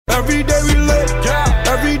Every day we lit. Yeah.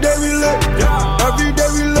 Every day we lit. Yeah. Every day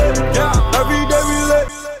we lit. Yeah. Every day we lit.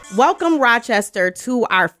 Welcome, Rochester, to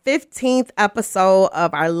our 15th episode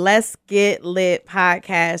of our Let's Get Lit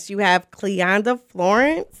podcast. You have Cleonda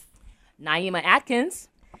Florence, Naima Atkins,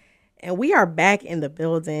 and we are back in the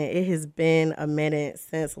building. It has been a minute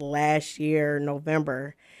since last year,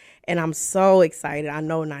 November, and I'm so excited. I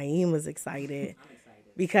know Naima's excited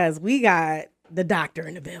because we got the doctor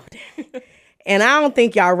in the building. And I don't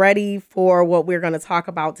think y'all ready for what we're going to talk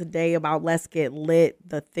about today about Let's Get Lit,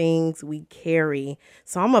 the things we carry.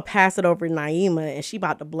 So I'm going to pass it over to Naima, and she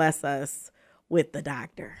about to bless us with the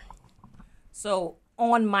doctor. So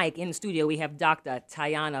on mic in the studio, we have Dr.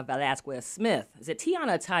 Tiana Velasquez-Smith. Is it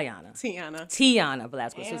Tiana or Tiana? Tiana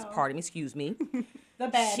Velasquez. Pardon me, excuse me.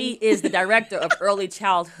 She is the director of early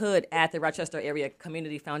childhood at the Rochester Area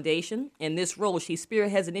Community Foundation. In this role, she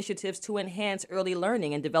spearheads initiatives to enhance early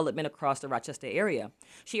learning and development across the Rochester area.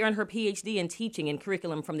 She earned her PhD in teaching and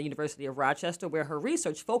curriculum from the University of Rochester, where her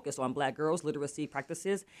research focused on Black girls' literacy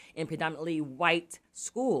practices in predominantly white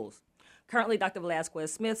schools. Currently, Dr.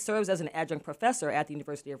 Velasquez-Smith serves as an adjunct professor at the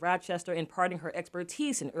University of Rochester, imparting her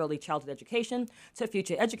expertise in early childhood education to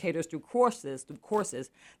future educators through courses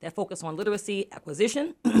that focus on literacy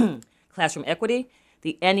acquisition, classroom equity,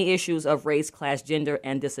 the any issues of race, class, gender,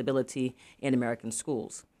 and disability in American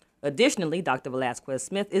schools. Additionally, Dr.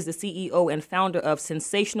 Velasquez-Smith is the CEO and founder of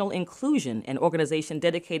Sensational Inclusion, an organization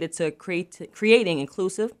dedicated to creating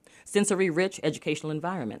inclusive, sensory-rich educational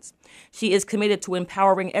environments. She is committed to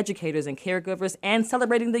empowering educators and caregivers and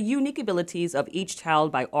celebrating the unique abilities of each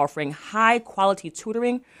child by offering high-quality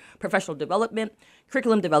tutoring, professional development,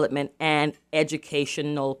 curriculum development, and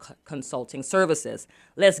educational consulting services.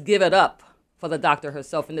 Let's give it up for the doctor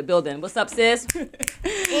herself in the building. What's up, sis? Ew.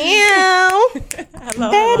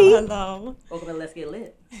 Hello. Welcome to Let's Get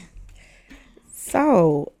Lit.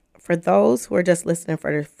 So, for those who are just listening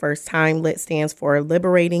for the first time, LIT stands for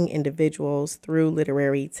Liberating Individuals Through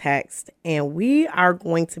Literary Text. And we are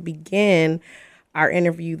going to begin our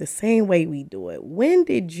interview the same way we do it. When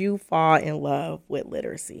did you fall in love with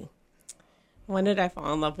literacy? When did I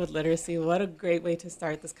fall in love with literacy? What a great way to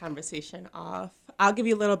start this conversation off. I'll give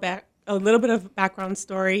you a little bit of background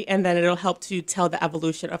story, and then it'll help to tell the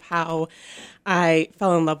evolution of how I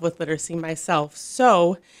fell in love with literacy myself.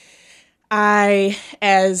 So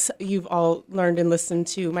as you've all learned and listened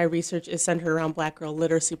to, my research is centered around Black girl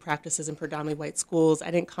literacy practices in predominantly white schools.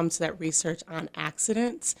 I didn't come to that research on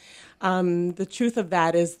accident. The truth of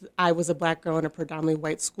that is I was a Black girl in a predominantly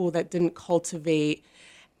white school that didn't cultivate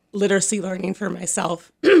literacy learning for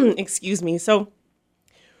myself. Excuse me. So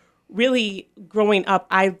really, growing up,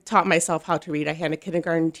 I taught myself how to read. I had a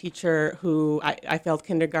kindergarten teacher who I failed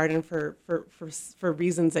kindergarten for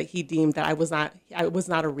reasons that he deemed that I was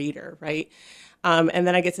not a reader, right? And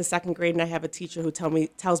then I get to second grade, and I have a teacher who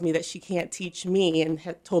tells me that she can't teach me, and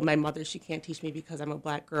had told my mother she can't teach me because I'm a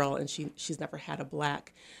Black girl, and she's never had a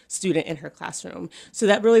Black student in her classroom. So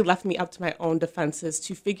that really left me up to my own defenses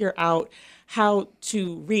to figure out how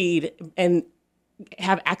to read and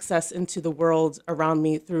have access into the world around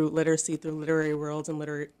me through literacy, through literary worlds and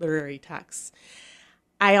literary texts.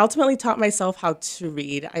 I ultimately taught myself how to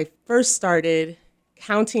read. I first started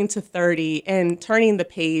counting to 30 and turning the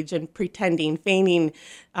page and feigning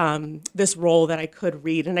this role that I could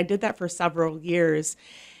read. And I did that for several years.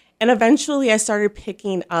 And eventually I started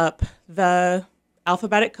picking up the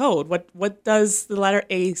alphabetic code. What does the letter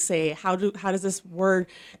A say? How does this word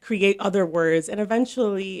create other words? And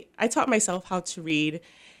eventually I taught myself how to read.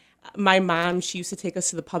 My mom, she used to take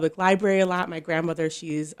us to the public library a lot. My grandmother,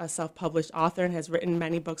 she's a self-published author and has written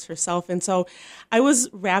many books herself. And so I was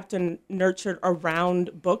wrapped and nurtured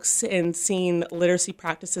around books and seeing literacy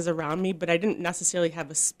practices around me, but I didn't necessarily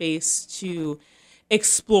have a space to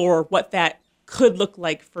explore what that could look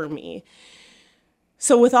like for me.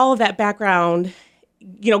 So with all of that background,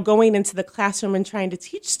 going into the classroom and trying to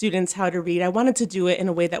teach students how to read, I wanted to do it in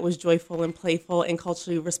a way that was joyful and playful and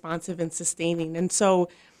culturally responsive and sustaining. And so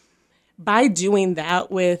by doing that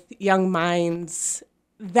with young minds,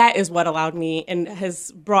 that is what allowed me and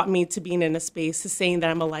has brought me to being in a space to saying that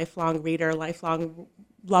I'm a lifelong reader, a lifelong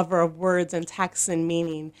lover of words and texts and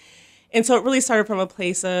meaning. And so it really started from a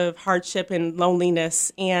place of hardship and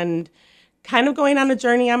loneliness and kind of going on a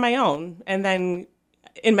journey on my own. And then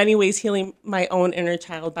in many ways healing my own inner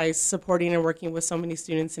child by supporting and working with so many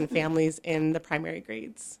students and families in the primary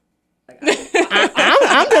grades.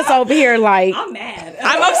 I'm just over here like I'm mad.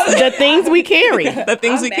 I'm upset. The things we carry. The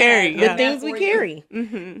things we carry. The things we carry.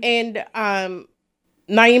 Mm-hmm. And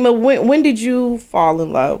Naima, when did you fall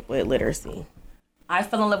in love with literacy? I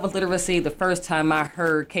fell in love with literacy the first time I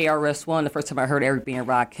heard KRS-One, the first time I heard Eric B. and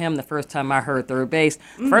Rakim, the first time I heard Third Base,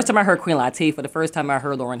 the first time I heard Queen Latifah, the first time I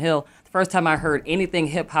heard Lauryn Hill, the first time I heard anything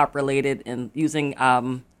hip-hop related and using...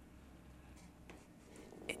 the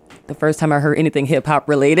first time I heard anything hip-hop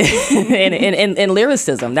related and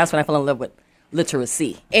lyricism. That's when I fell in love with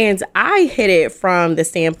literacy. And I hit it from the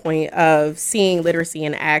standpoint of seeing literacy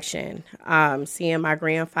in action, seeing my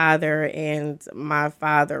grandfather and my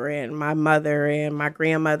father and my mother and my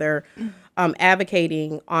grandmother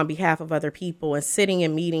advocating on behalf of other people and sitting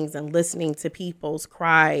in meetings and listening to people's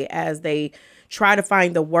cry as they try to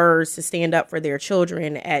find the words to stand up for their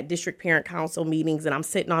children at district parent council meetings. And I'm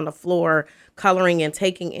sitting on the floor coloring and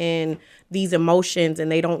taking in these emotions, and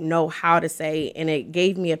they don't know how to say. And it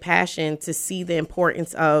gave me a passion to see the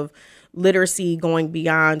importance of literacy going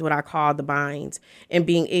beyond what I call the binds and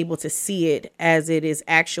being able to see it as it is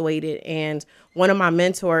actuated. And one of my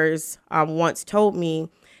mentors once told me,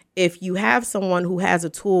 if you have someone who has a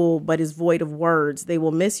tool but is void of words, they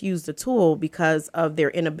will misuse the tool because of their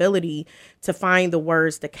inability to find the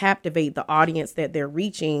words to captivate the audience that they're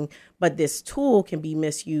reaching. But this tool can be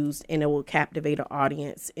misused and it will captivate an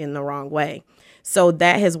audience in the wrong way. So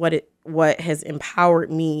that is what has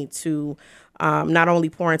empowered me to not only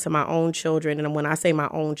pour into my own children. And when I say my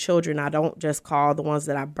own children, I don't just call the ones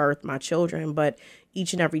that I birthed my children, but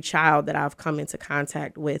each and every child that I've come into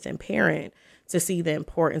contact with and parent, to see the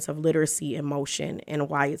importance of literacy, emotion, and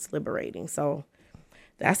why it's liberating. So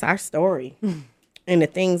that's our story and the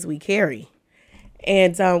things we carry.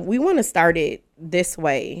 And we want to start it this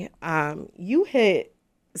way. You hit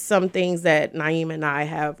some things that Naeem and I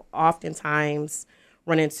have oftentimes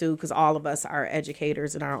run into, because all of us are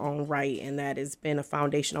educators in our own right, and that has been a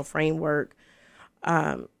foundational framework.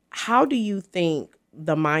 How do you think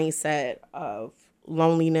the mindset of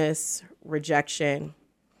loneliness, rejection,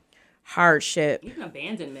 hardship, even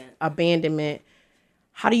abandonment,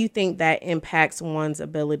 how do you think that impacts one's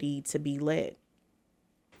ability to be lit?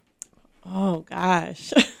 Oh,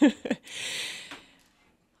 gosh.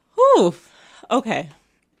 Whew. Okay.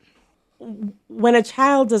 When a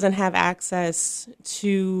child doesn't have access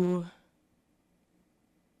to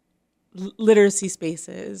literacy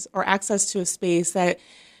spaces or access to a space that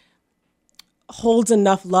holds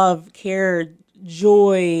enough love, care,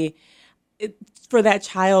 joy, for that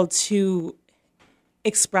child to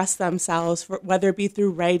express themselves, whether it be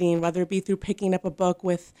through writing, whether it be through picking up a book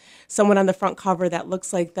with someone on the front cover that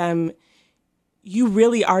looks like them, you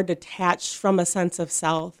really are detached from a sense of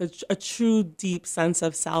self, a true deep sense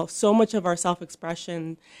of self. So much of our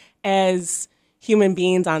self-expression as human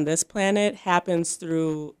beings on this planet happens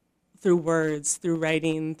through words, through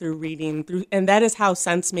writing, through reading, and that is how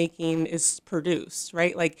sense making is produced,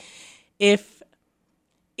 right? Like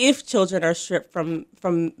if children are stripped from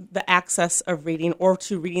the access of reading or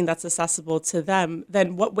to reading that's accessible to them,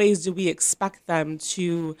 then what ways do we expect them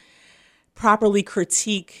to properly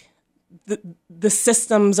critique the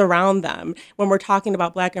systems around them? When we're talking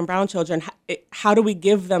about Black and brown children, how do we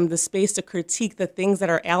give them the space to critique the things that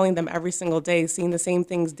are ailing them every single day, seeing the same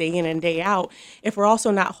things day in and day out, if we're also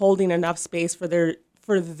not holding enough space for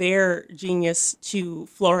their genius to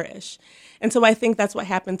flourish? And so I think that's what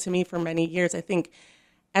happened to me for many years. I think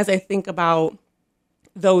as I think about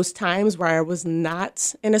those times where I was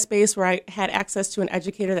not in a space where I had access to an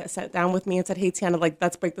educator that sat down with me and said, "Hey, Tiana,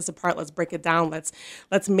 let's break this apart. Let's break it down. Let's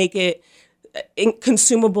make it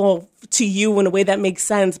consumable to you in a way that makes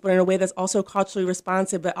sense, but in a way that's also culturally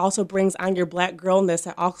responsive, but also brings on your Black girlness,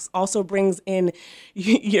 that also brings in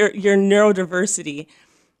your neurodiversity."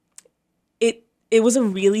 It was a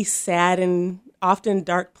really sad and often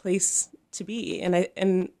dark place to be, and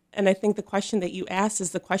I think the question that you asked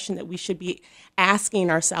is the question that we should be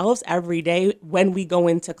asking ourselves every day when we go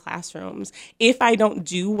into classrooms. If I don't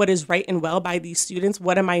do what is right and well by these students,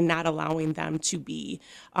 what am I not allowing them to be?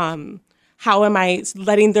 How am I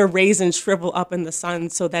letting their raisins shrivel up in the sun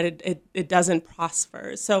so that it doesn't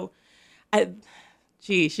prosper? So,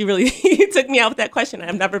 she really took me out with that question.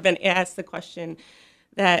 I've never been asked the question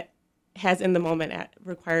that has in the moment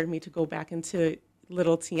required me to go back into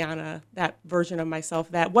little Tiana, that version of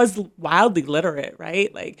myself that was wildly literate,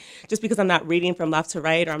 right? Like, just because I'm not reading from left to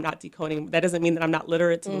right or I'm not decoding, that doesn't mean that I'm not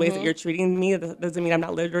literate to the ways that you're treating me. That doesn't mean I'm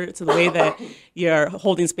not literate to the way that you're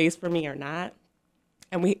holding space for me or not.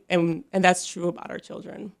 And that's true about our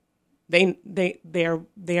children. They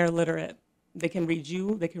are literate. They can read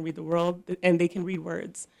you, they can read the world, and they can read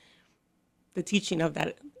words. The teaching of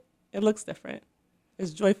that, it looks different.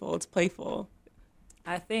 It's joyful, it's playful.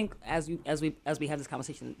 I think as we have this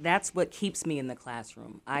conversation, that's what keeps me in the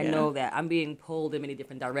classroom. I know that I'm being pulled in many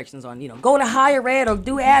different directions on, go to higher ed or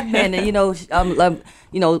do admin,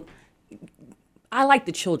 and I like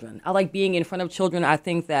the children. I like being in front of children. I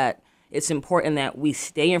think that it's important that we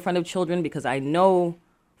stay in front of children because I know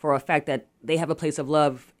for a fact that they have a place of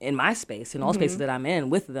love in my space, in all spaces that I'm in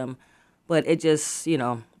with them. But it just,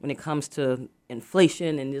 when it comes to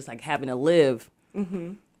inflation and just like having to live,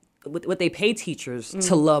 what they pay teachers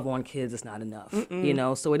to love on kids is not enough.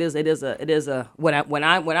 So it is a when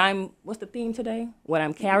I'm what's the theme today? What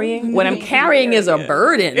I'm carrying is a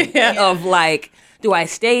burden of like, do I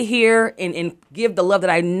stay here and give the love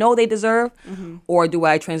that I know they deserve, or do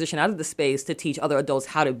I transition out of the space to teach other adults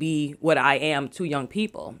how to be what I am to young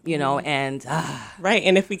people? And right.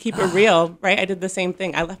 And if we keep it real, right? I did the same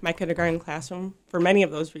thing. I left my kindergarten classroom for many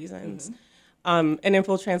of those reasons. And in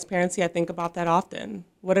full transparency, I think about that often.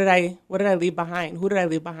 What did I leave behind? Who did I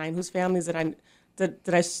leave behind? Whose families did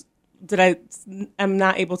I am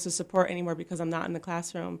not able to support anymore because I'm not in the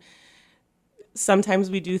classroom? Sometimes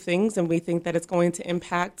we do things and we think that it's going to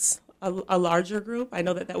impact a larger group. I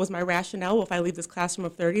know that was my rationale. Well, if I leave this classroom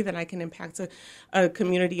of 30, then I can impact a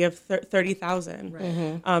community of 30,000.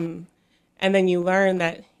 Right. And then you learn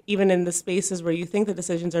that even in the spaces where you think the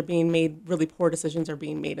decisions are being made, really poor decisions are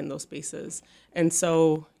being made in those spaces. And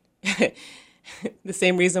so the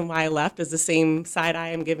same reason why I left is the same side I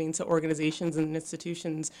am giving to organizations and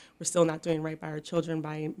institutions. We're still not doing right by our children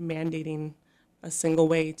by mandating a single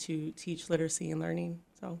way to teach literacy and learning.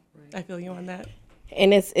 So I feel you on that.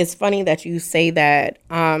 And it's funny that you say that,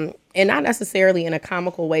 and not necessarily in a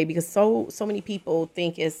comical way, because so many people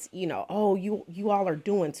think it's, oh, you all are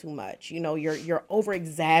doing too much. You're over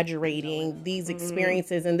exaggerating these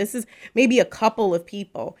experiences, and this is maybe a couple of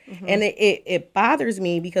people, and it bothers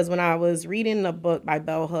me because when I was reading the book by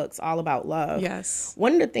Bell Hooks, All About Love,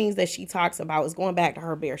 one of the things that she talks about is going back to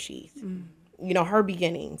her bare sheath, her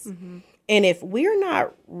beginnings, and if we're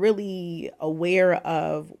not really aware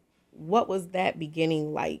of what was that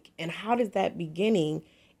beginning like, and how does that beginning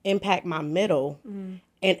impact my middle,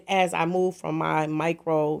 and as I move from my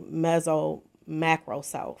micro, meso, macro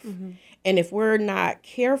self, and if we're not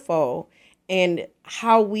careful and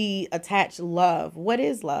how we attach love, what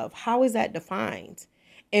is love? How is that defined?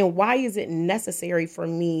 And why is it necessary for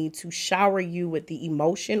me to shower you with the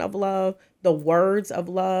emotion of love, the words of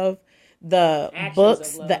love, the actions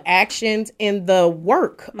books, the actions, and the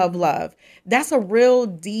work of love? That's a real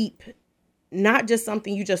deep, not just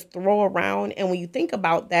something you just throw around. And when you think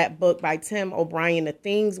about that book by Tim O'Brien, The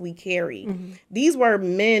Things We Carry, these were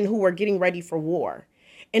men who were getting ready for war.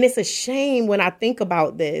 And it's a shame when I think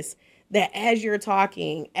about this, that as you're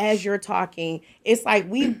talking, it's like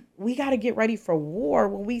we got to get ready for war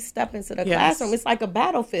when we step into the classroom. It's like a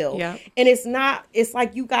battlefield. And it's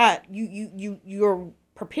like you're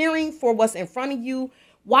preparing for what's in front of you,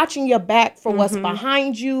 watching your back for what's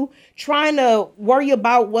behind you, trying to worry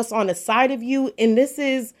about what's on the side of you. And this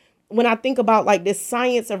is when I think about like this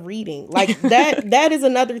science of reading, like that is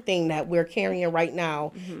another thing that we're carrying right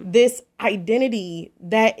now. This identity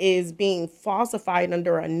that is being falsified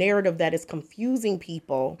under a narrative that is confusing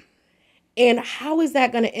people. And how is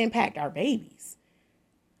that going to impact our babies?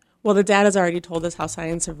 Well, the data's already told us how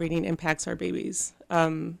science of reading impacts our babies.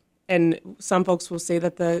 And some folks will say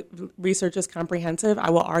that the research is comprehensive. I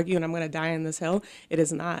will argue, and I'm going to die on this hill, it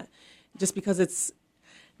is not. Just because it's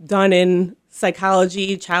done in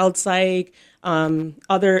psychology, child psych,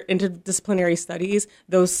 other interdisciplinary studies,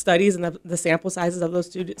 those studies and the sample sizes of those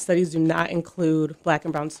studies do not include Black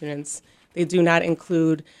and brown students. They do not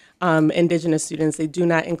include Indigenous students. They do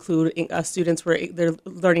not include students where they're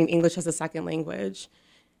learning English as a second language.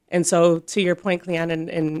 And so to your point, Cleon,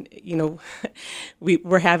 and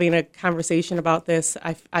we're having a conversation about this,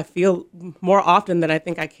 I feel more often than I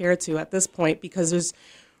think I care to at this point, because there's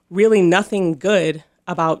really nothing good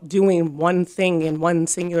about doing one thing in one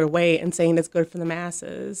singular way and saying it's good for the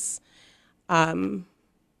masses. I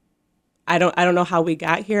don't know how we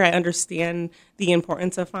got here. I understand the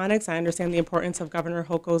importance of phonics. I understand the importance of Governor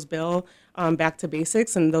Hochul's bill, back to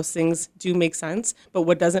basics, and those things do make sense. But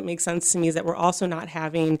what doesn't make sense to me is that we're also not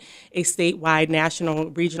having a statewide, national,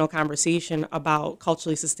 regional conversation about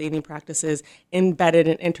culturally sustaining practices embedded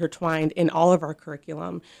and intertwined in all of our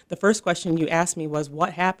curriculum. The first question you asked me was,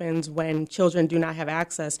 what happens when children do not have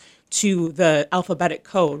access to the alphabetic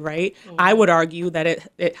code, right? Mm-hmm. I would argue that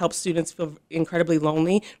it helps students feel incredibly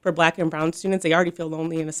lonely. For Black and brown students, they already feel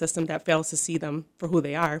lonely in a system that fails to see them for who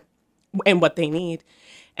they are and what they need.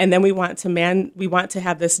 And then we want to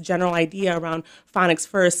have this general idea around phonics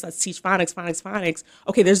first. Let's teach phonics.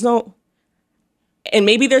 Okay, And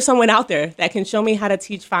maybe there's someone out there that can show me how to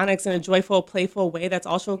teach phonics in a joyful, playful way that's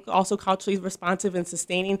also culturally responsive and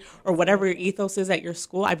sustaining, or whatever your ethos is at your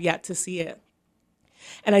school. I've yet to see it.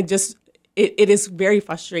 And it is very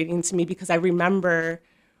frustrating to me, because I remember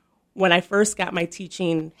when I first got my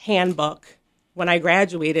teaching handbook, when I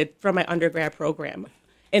graduated from my undergrad program,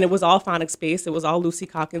 and it was all phonics based, it was all Lucy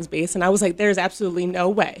Calkins based, and I was like, there's absolutely no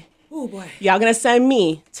way. Oh boy. Y'all gonna send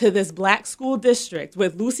me to this black school district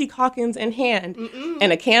with Lucy Calkins in hand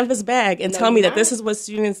and a canvas bag and tell me that this is what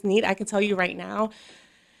students need? I can tell you right now,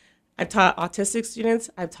 I've taught autistic students,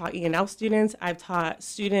 I've taught E&L students, I've taught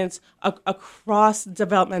students across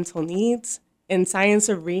developmental needs in science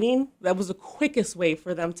of reading. That was the quickest way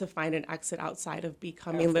for them to find an exit outside of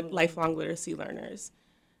becoming lifelong literacy learners.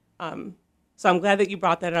 So I'm glad that you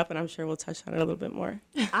brought that up, and I'm sure we'll touch on it a little bit more.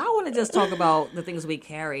 I want to just talk about the things we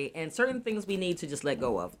carry and certain things we need to just let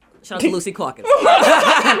go of. Shout out to Lucy Calkins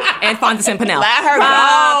and Fontes and Pinnell. Let her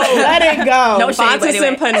go. Let it go. No shame, Fontes anyway.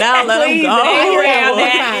 and Pinnell, let them go.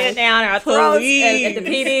 They down our throats and the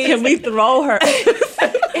PDs. Can we throw her?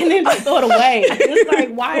 And then just throw it away. It's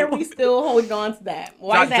like, why are we still holding on to that?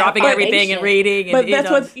 Why is that dropping everything and reading? And, But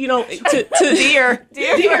that's what, to dear.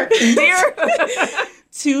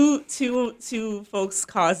 Two folks'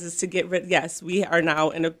 causes to get rid. Yes, we are now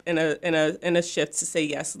in a shift to say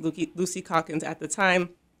yes. Lucy Calkins at the time.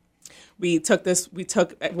 Well, okay,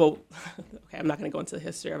 I'm not going to go into the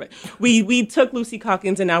history of it. We took Lucy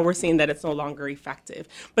Calkins, and now we're seeing that it's no longer effective.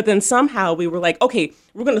 But then somehow we were like, okay,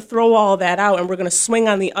 we're going to throw all that out, and we're going to swing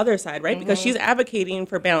on the other side, right? Because she's advocating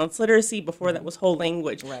for balanced literacy. Before that was whole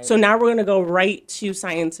language. Right. So now we're going to go right to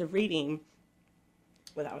science of reading.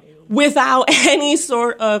 Without any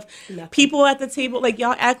sort of people at the table. Like,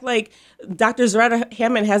 y'all act like Dr. Zaretta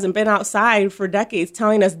Hammond hasn't been outside for decades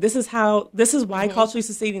telling us this is why culturally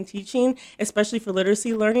sustaining teaching, especially for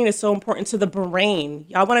literacy learning, is so important to the brain.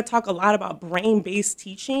 Y'all want to talk a lot about brain-based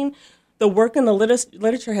teaching. The work in the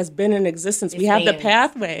literature has been in existence. We have the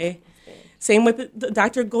pathway. Same with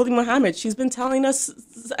Dr. Goldie Muhammad. She's been telling us,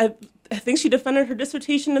 I think she defended her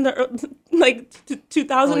dissertation in the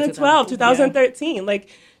 2012, 2013. Yeah. Like,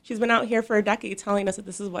 she's been out here for a decade telling us that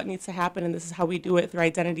this is what needs to happen, and this is how we do it, through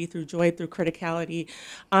identity, through joy, through criticality,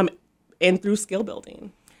 and through skill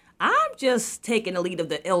building. I'm just taking the lead of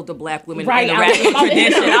the elder black women in the rap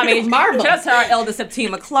tradition. I mean, just our elder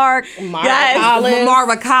Septima Clark,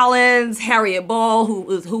 Marva Collins, Harriet Ball,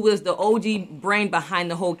 who is the OG brain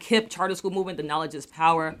behind the whole KIPP charter school movement, the knowledge is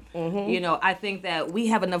power. Mm-hmm. I think that we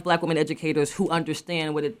have enough black women educators who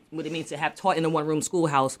understand what it means to have taught in a one-room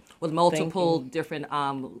schoolhouse with multiple different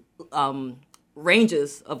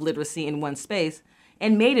ranges of literacy in one space,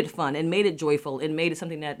 and made it fun, and made it joyful, and made it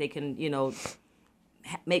something that they can,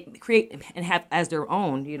 create and have as their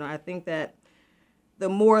own. I think that the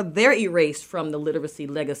more they're erased from the literacy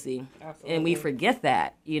legacy, and we forget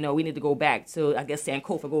that, we need to go back to, I guess,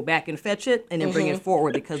 Sankofa, go back and fetch it and then bring it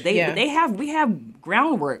forward, because we have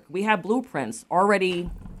groundwork, we have blueprints already,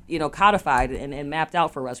 codified and mapped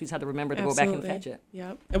out for us. We just have to remember to go back and fetch it.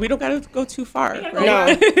 Yeah, and we don't got to go too far. Right?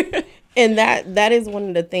 No, and that is one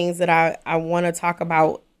of the things that I want to talk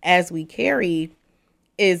about as we carry.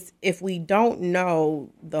 Is if we don't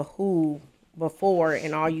know the who before,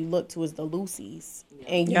 and all you look to is the Lucys,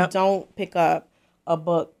 and you don't pick up a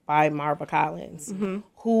book by Marva Collins,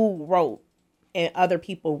 who wrote and other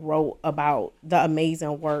people wrote about the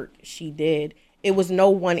amazing work she did, it was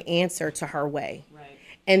no one answer to her way. Right.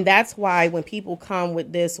 And that's why when people come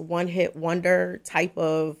with this one-hit wonder type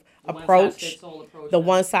of approach, the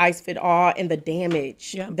one-size-fit-all, and the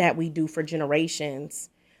damage that we do for generations.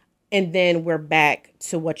 And then we're back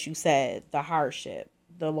to what you said, the hardship,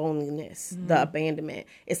 the loneliness, the abandonment.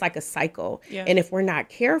 It's like a cycle. Yeah. And if we're not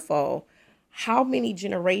careful, how many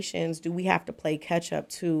generations do we have to play catch up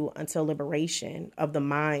to until liberation of the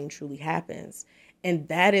mind truly happens? And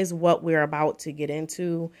that is what we're about to get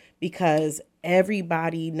into, because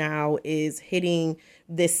everybody now is hitting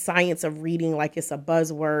this science of reading like it's a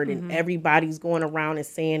buzzword, and everybody's going around and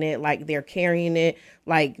saying it like they're carrying it,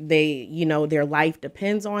 like they, their life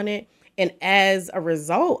depends on it. And as a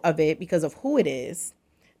result of it, because of who it is,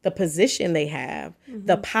 the position they have,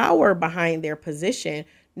 the power behind their position,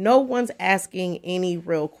 no one's asking any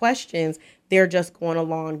real questions. They're just going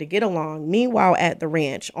along to get along. Meanwhile, at the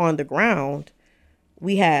ranch on the ground,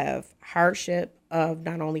 we have hardship of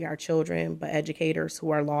not only our children, but educators who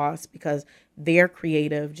are lost because their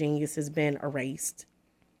creative genius has been erased.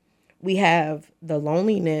 We have the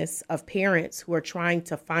loneliness of parents who are trying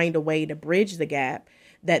to find a way to bridge the gap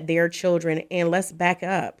that their children, and let's back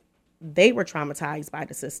up, they were traumatized by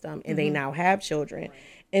the system and they now have children. Right.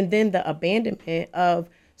 And then the abandonment of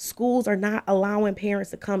Schools are not allowing parents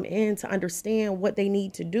to come in to understand what they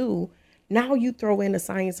need to do. Now you throw in the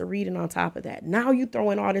science of reading on top of that. Now you throw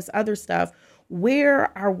in all this other stuff.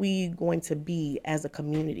 Where are we going to be as a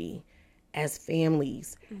community, as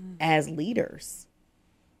families, as leaders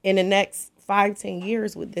in the next 5-10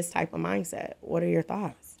 years with this type of mindset? What are your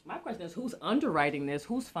thoughts? My question is, who's underwriting this?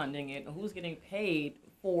 Who's funding it? And who's getting paid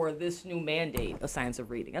for this new mandate of science of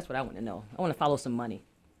reading? That's what I want to know. I want to follow some money.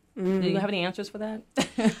 Do you have any answers for that?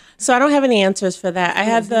 So I don't have any answers for that. I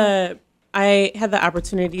had the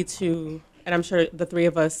opportunity to, and I'm sure the three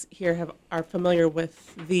of us here are familiar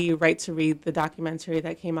with the Right to Read, the documentary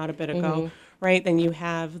that came out a bit ago, right? Then you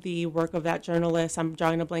have the work of that journalist. I'm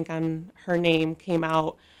drawing a blank on her name. Came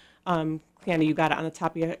out. Kiana, you got it on the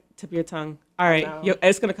tip of your tongue. All right,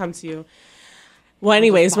 it's going to come to you. Well,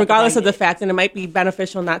 anyways, regardless of the fact, and it might be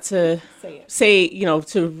beneficial not to say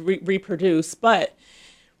to reproduce, but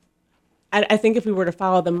I think if we were to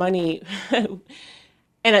follow the money, and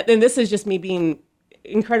this is just me being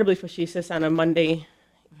incredibly facetious on a Monday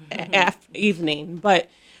evening, but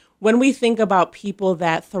when we think about people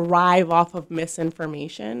that thrive off of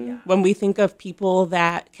misinformation, when we think of people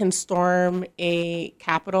that can storm a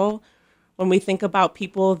Capitol, when we think about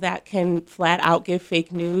people that can flat out give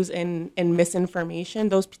fake news and misinformation,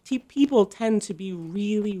 those people tend to be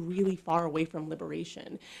really, really far away from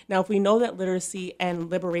liberation. Now, if we know that literacy and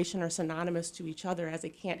liberation are synonymous to each other, as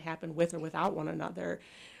it can't happen with or without one another,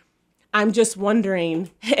 I'm just wondering,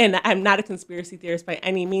 and I'm not a conspiracy theorist by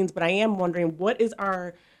any means, but I am wondering, what is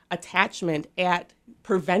our attachment at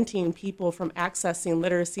preventing people from accessing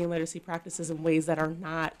literacy and literacy practices in ways that are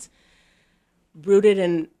not rooted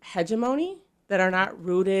in hegemony, that are not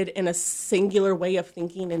rooted in a singular way of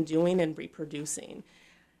thinking and doing and reproducing.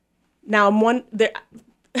 Now,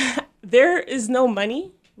 there is no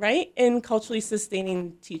money, right, in culturally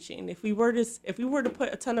sustaining teaching. If we were to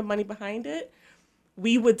put a ton of money behind it,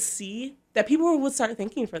 we would see that people would start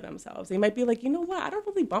thinking for themselves. They might be like, you know what, I don't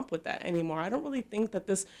really bump with that anymore. I don't really think that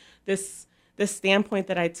this standpoint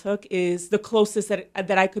that I took is the closest that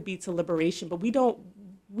I could be to liberation. But we don't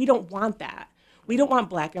want that. We don't want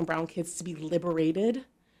Black and brown kids to be liberated.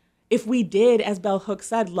 If we did, as Bell Hooks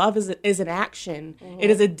said, love is an action. It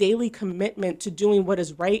is a daily commitment to doing what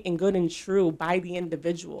is right and good and true by the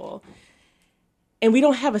individual. And we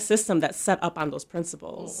don't have a system that's set up on those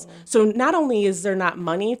principles. So not only is there not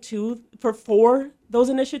money for those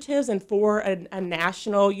initiatives and for a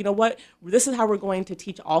national, you know what, this is how we're going to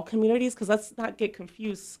teach all communities, because let's not get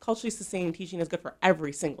confused. Culturally sustaining teaching is good for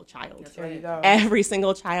every single child. That's right. Every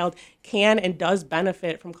single child can and does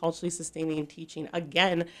benefit from culturally sustaining teaching.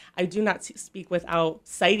 Again, I do not speak without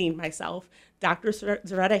citing myself. Dr.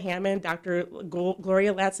 Zaretta Hammond, Dr.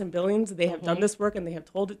 Gloria Latson-Billings, they have done this work and they have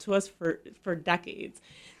told it to us for decades.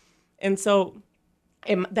 And so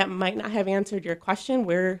that might not have answered your question,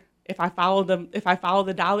 where if I follow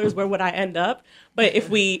the dollars, where would I end up? But if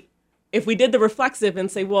we did the reflexive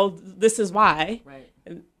and say, well, this is why, Right.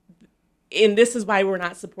 and this is why we're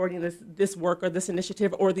not supporting this work or this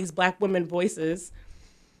initiative or these Black women voices.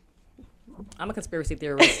 I'm a conspiracy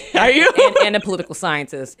theorist. Are you? and a political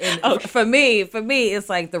scientist. And for me, it's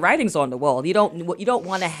like the writing's on the wall. You don't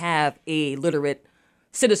want to have a literate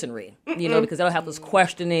citizenry, because that'll have us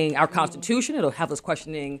questioning our Constitution. It'll have us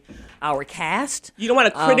questioning our caste. You don't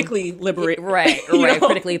want to critically liberate. Right.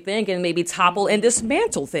 Critically think and maybe topple and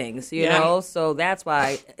dismantle things, you know? So that's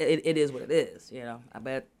why it is what it is, I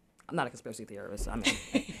bet. I'm not a conspiracy theorist. I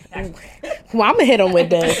mean, well, I'm gonna hit them with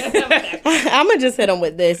this. I'm gonna just hit them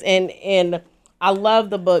with this, and I love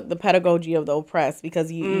the book, The Pedagogy of the Oppressed,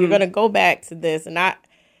 because you're gonna go back to this, and I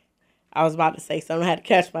was about to say something, I had to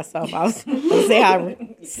catch myself. I was going to say how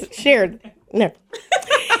I shared. No.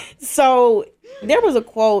 So there was a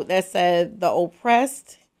quote that said, "The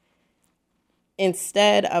oppressed,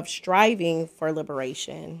 instead of striving for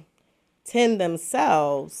liberation, tend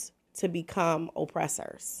themselves to become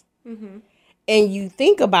oppressors." And you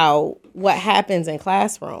think about what happens in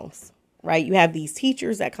classrooms, right? You have these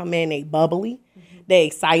teachers that come in, they bubbly, they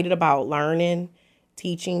excited about learning,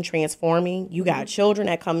 teaching, transforming. You got children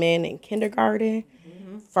that come in kindergarten,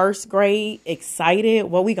 first grade, excited,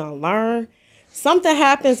 what we gonna learn? Something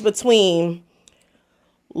happens between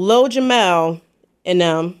Lil Jamel and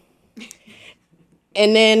them,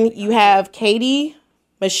 and then you have Katie,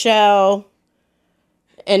 Michelle,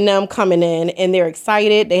 and them coming in, and they're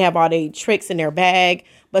excited. They have all their tricks in their bag,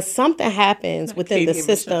 but something happens within the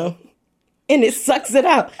system, and it sucks it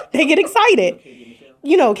out. They get excited.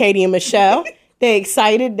 Katie and Michelle. They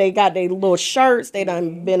excited. They got their little shirts. They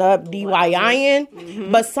done been up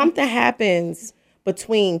DIYing. But something happens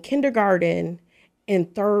between kindergarten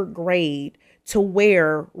and third grade to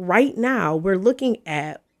where right now we're looking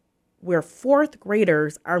at where fourth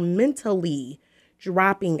graders are mentally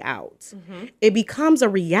dropping out. It becomes a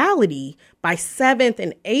reality by 7th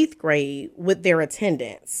and 8th grade with their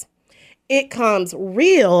attendance. It comes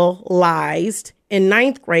realized in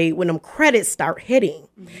 9th grade when them credits start hitting.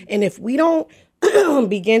 And if we don't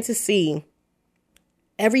begin to see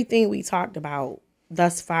everything we talked about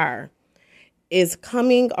thus far is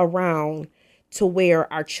coming around to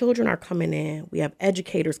where our children are coming in. We have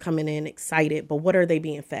educators coming in excited, but what are they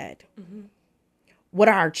being fed? What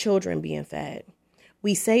are our children being fed?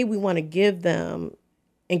 We say we want to give them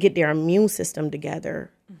and get their immune system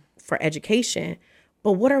together for education,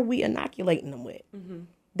 but what are we inoculating them with?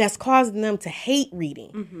 That's causing them to hate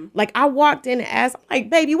reading. Like I walked in and asked, I'm like,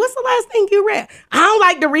 baby, what's the last thing you read? I don't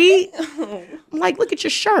like to read. I'm like, look at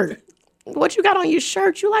your shirt. What you got on your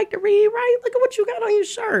shirt? You like to read, right? Look at what you got on your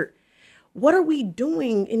shirt. What are we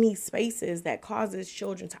doing in these spaces that causes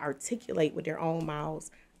children to articulate with their own mouths?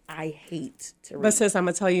 I hate to read. But sis, I'm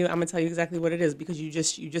gonna tell you exactly what it is because you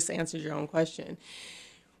just answered your own question.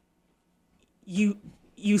 You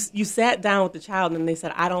sat down with the child and they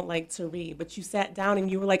said, I don't like to read. But you sat down and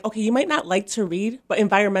you were like, okay, you might not like to read, but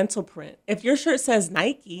environmental print. If your shirt says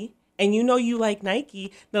Nike and you know you like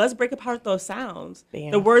Nike, then let's break apart those sounds.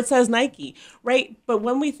 Bam. The word says Nike, right? But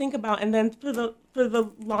when we think about, and then for the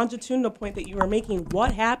longitudinal point that you were making,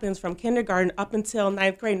 what happens from kindergarten up until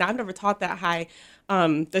 9th grade? Now, I've never taught that high.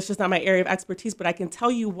 That's just not my area of expertise, but I can tell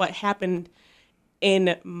you what happened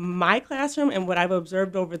in my classroom and what I've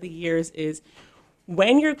observed over the years is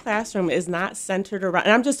when your classroom is not centered around,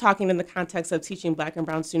 and I'm just talking in the context of teaching Black and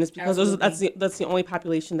brown students because that's the only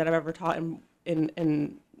population that I've ever taught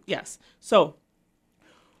in yes. So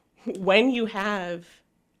when you have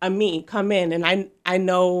a me come in and I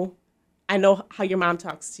know how your mom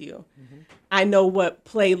talks to you. I know what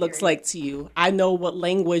play looks like to you. I know what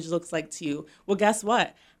language looks like to you. Well, guess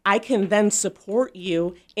what? I can then support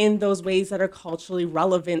you in those ways that are culturally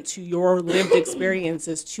relevant to your lived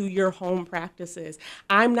experiences, to your home practices.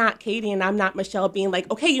 I'm not Katie and I'm not Michelle being like,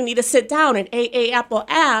 okay, you need to sit down and apple,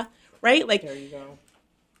 right? Like, there you go.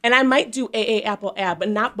 And I might do apple, but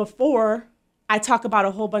not before I talk about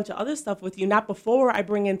a whole bunch of other stuff with you, not before I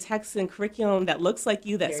bring in text and curriculum that looks like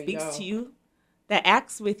you, that speaks to you, that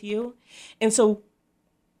acts with you. And so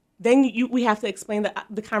then we have to explain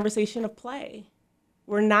the conversation of play.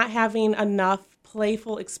 We're not having enough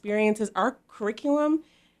playful experiences. Our curriculum,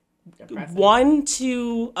 1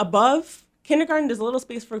 to above, kindergarten, there's a little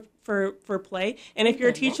space for play. And if you're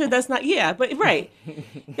a teacher, that's not, but right.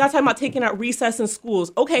 Y'all talking about taking out recess in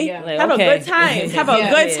schools. Okay, have a good time. Have a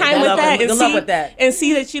good time with that. And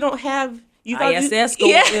see that you don't have... ISS school,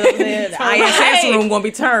 the ISS room gonna be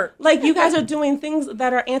turned. Like you guys are doing things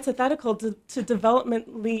that are antithetical to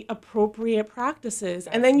developmentally appropriate practices,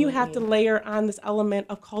 and then you have to layer on this element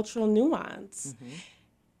of cultural nuance.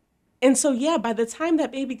 And so, by the time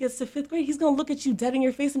that baby gets to 5th grade, he's gonna look at you dead in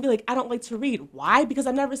your face and be like, "I don't like to read." Why? Because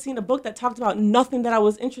I've never seen a book that talked about nothing that I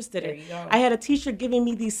was interested in. I had a teacher giving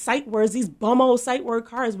me these sight words, these bum-o sight word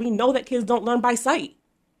cards. We know that kids don't learn by sight.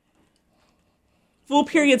 Full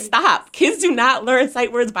period, stop. Kids do not learn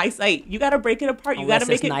sight words by sight. You got to break it apart. You got to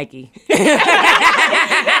make it Nike. Right.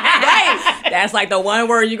 That's like the one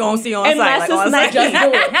word you're going to see on site. Like, it's Nike. Just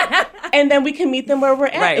do it. And then we can meet them where we're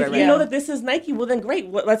at. If you know that this is Nike, well, then great.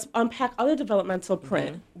 Let's unpack other developmental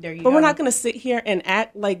print. There you go. But we're not going to sit here and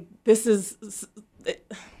act like this is...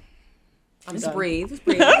 Just breathe.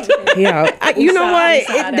 Yeah, you know what?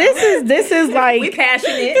 This is like we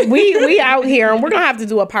passionate. We out here, and we're gonna have to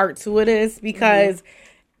do a part 2 of this because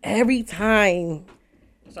every time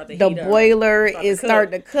the boiler is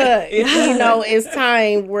starting to cook, it's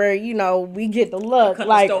time where we get the look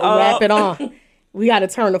like wrap it on. We got to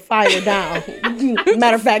turn the fire down.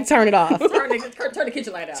 Matter of fact, turn it off. Turn the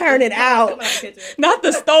kitchen light out. Turn it out. Not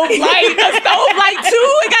the stove light. The stove light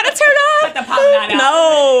too. It got to turn off. Put the pop light out.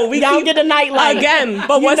 No, we don't get a night light again.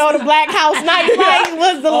 But the Black House night light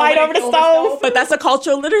was the light over the stove. But that's a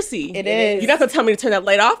cultural literacy. It is. You got to tell me to turn that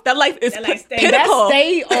light off. That light is pinnacle. That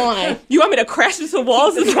stay on. You want me to crash into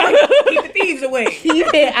walls? Keep the thieves away. Keep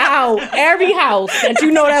it out. Every house that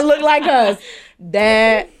that look like us.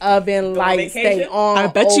 That oven light stay on. I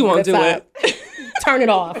bet you won't do it. Turn it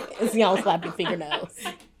off. It's slap your fingernails.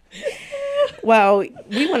 Well,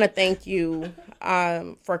 we want to thank you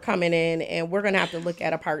for coming in, and we're gonna have to look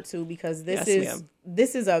at a part 2 because this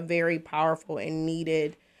is a very powerful and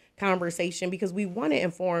needed conversation because we want to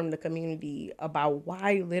inform the community about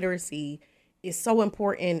why literacy is so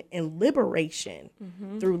important and liberation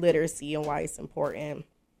through literacy and why it's important.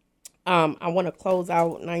 I want to close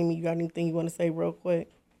out. Naomi, you got anything you want to say real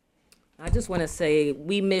quick? I just want to say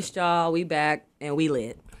we missed y'all. We back and we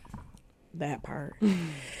lit. That part.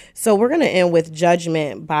 So we're going to end with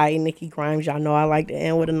Judgment by Nikki Grimes. Y'all know I like to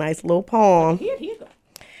end with a nice little poem. Here you go.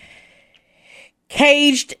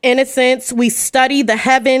 Caged innocence, we study the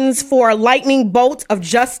heavens for a lightning bolt of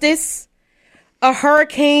justice, a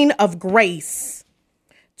hurricane of grace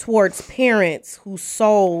towards parents whose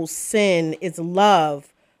souls' sin is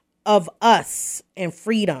love of us and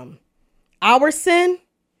freedom. Our sin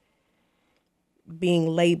being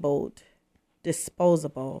labeled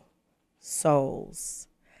disposable souls.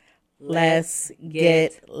 Let's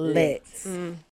get lit.